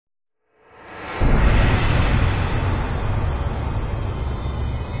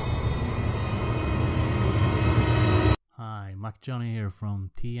ARK Johnny here from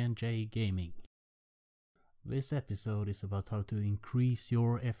TNJ Gaming. This episode is about how to increase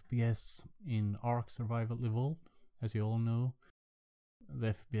your FPS in ARK Survival Evolved. As you all know,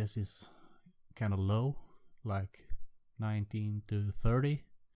 the FPS is kinda low, like 19 to 30.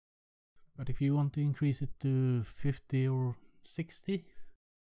 But if you want to increase it to 50 or 60,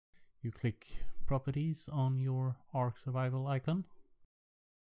 you click Properties on your ARK Survival icon.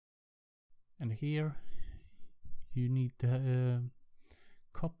 And here you need to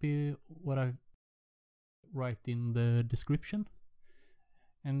copy what I write in the description,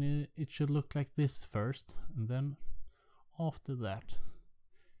 and it should look like this first, and then after that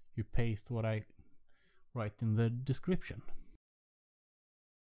you paste what I write in the description.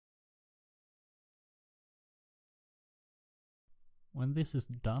 When this is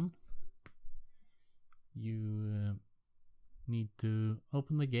done, you need to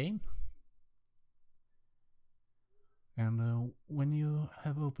open the game. And when you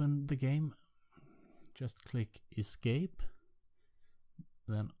have opened the game, just click Escape,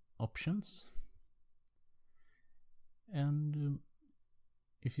 then Options. And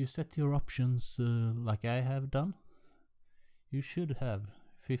if you set your options like I have done, you should have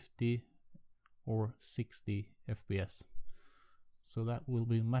 50 or 60 FPS. So that will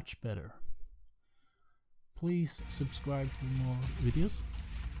be much better. Please subscribe for more videos.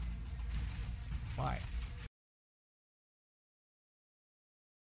 Bye.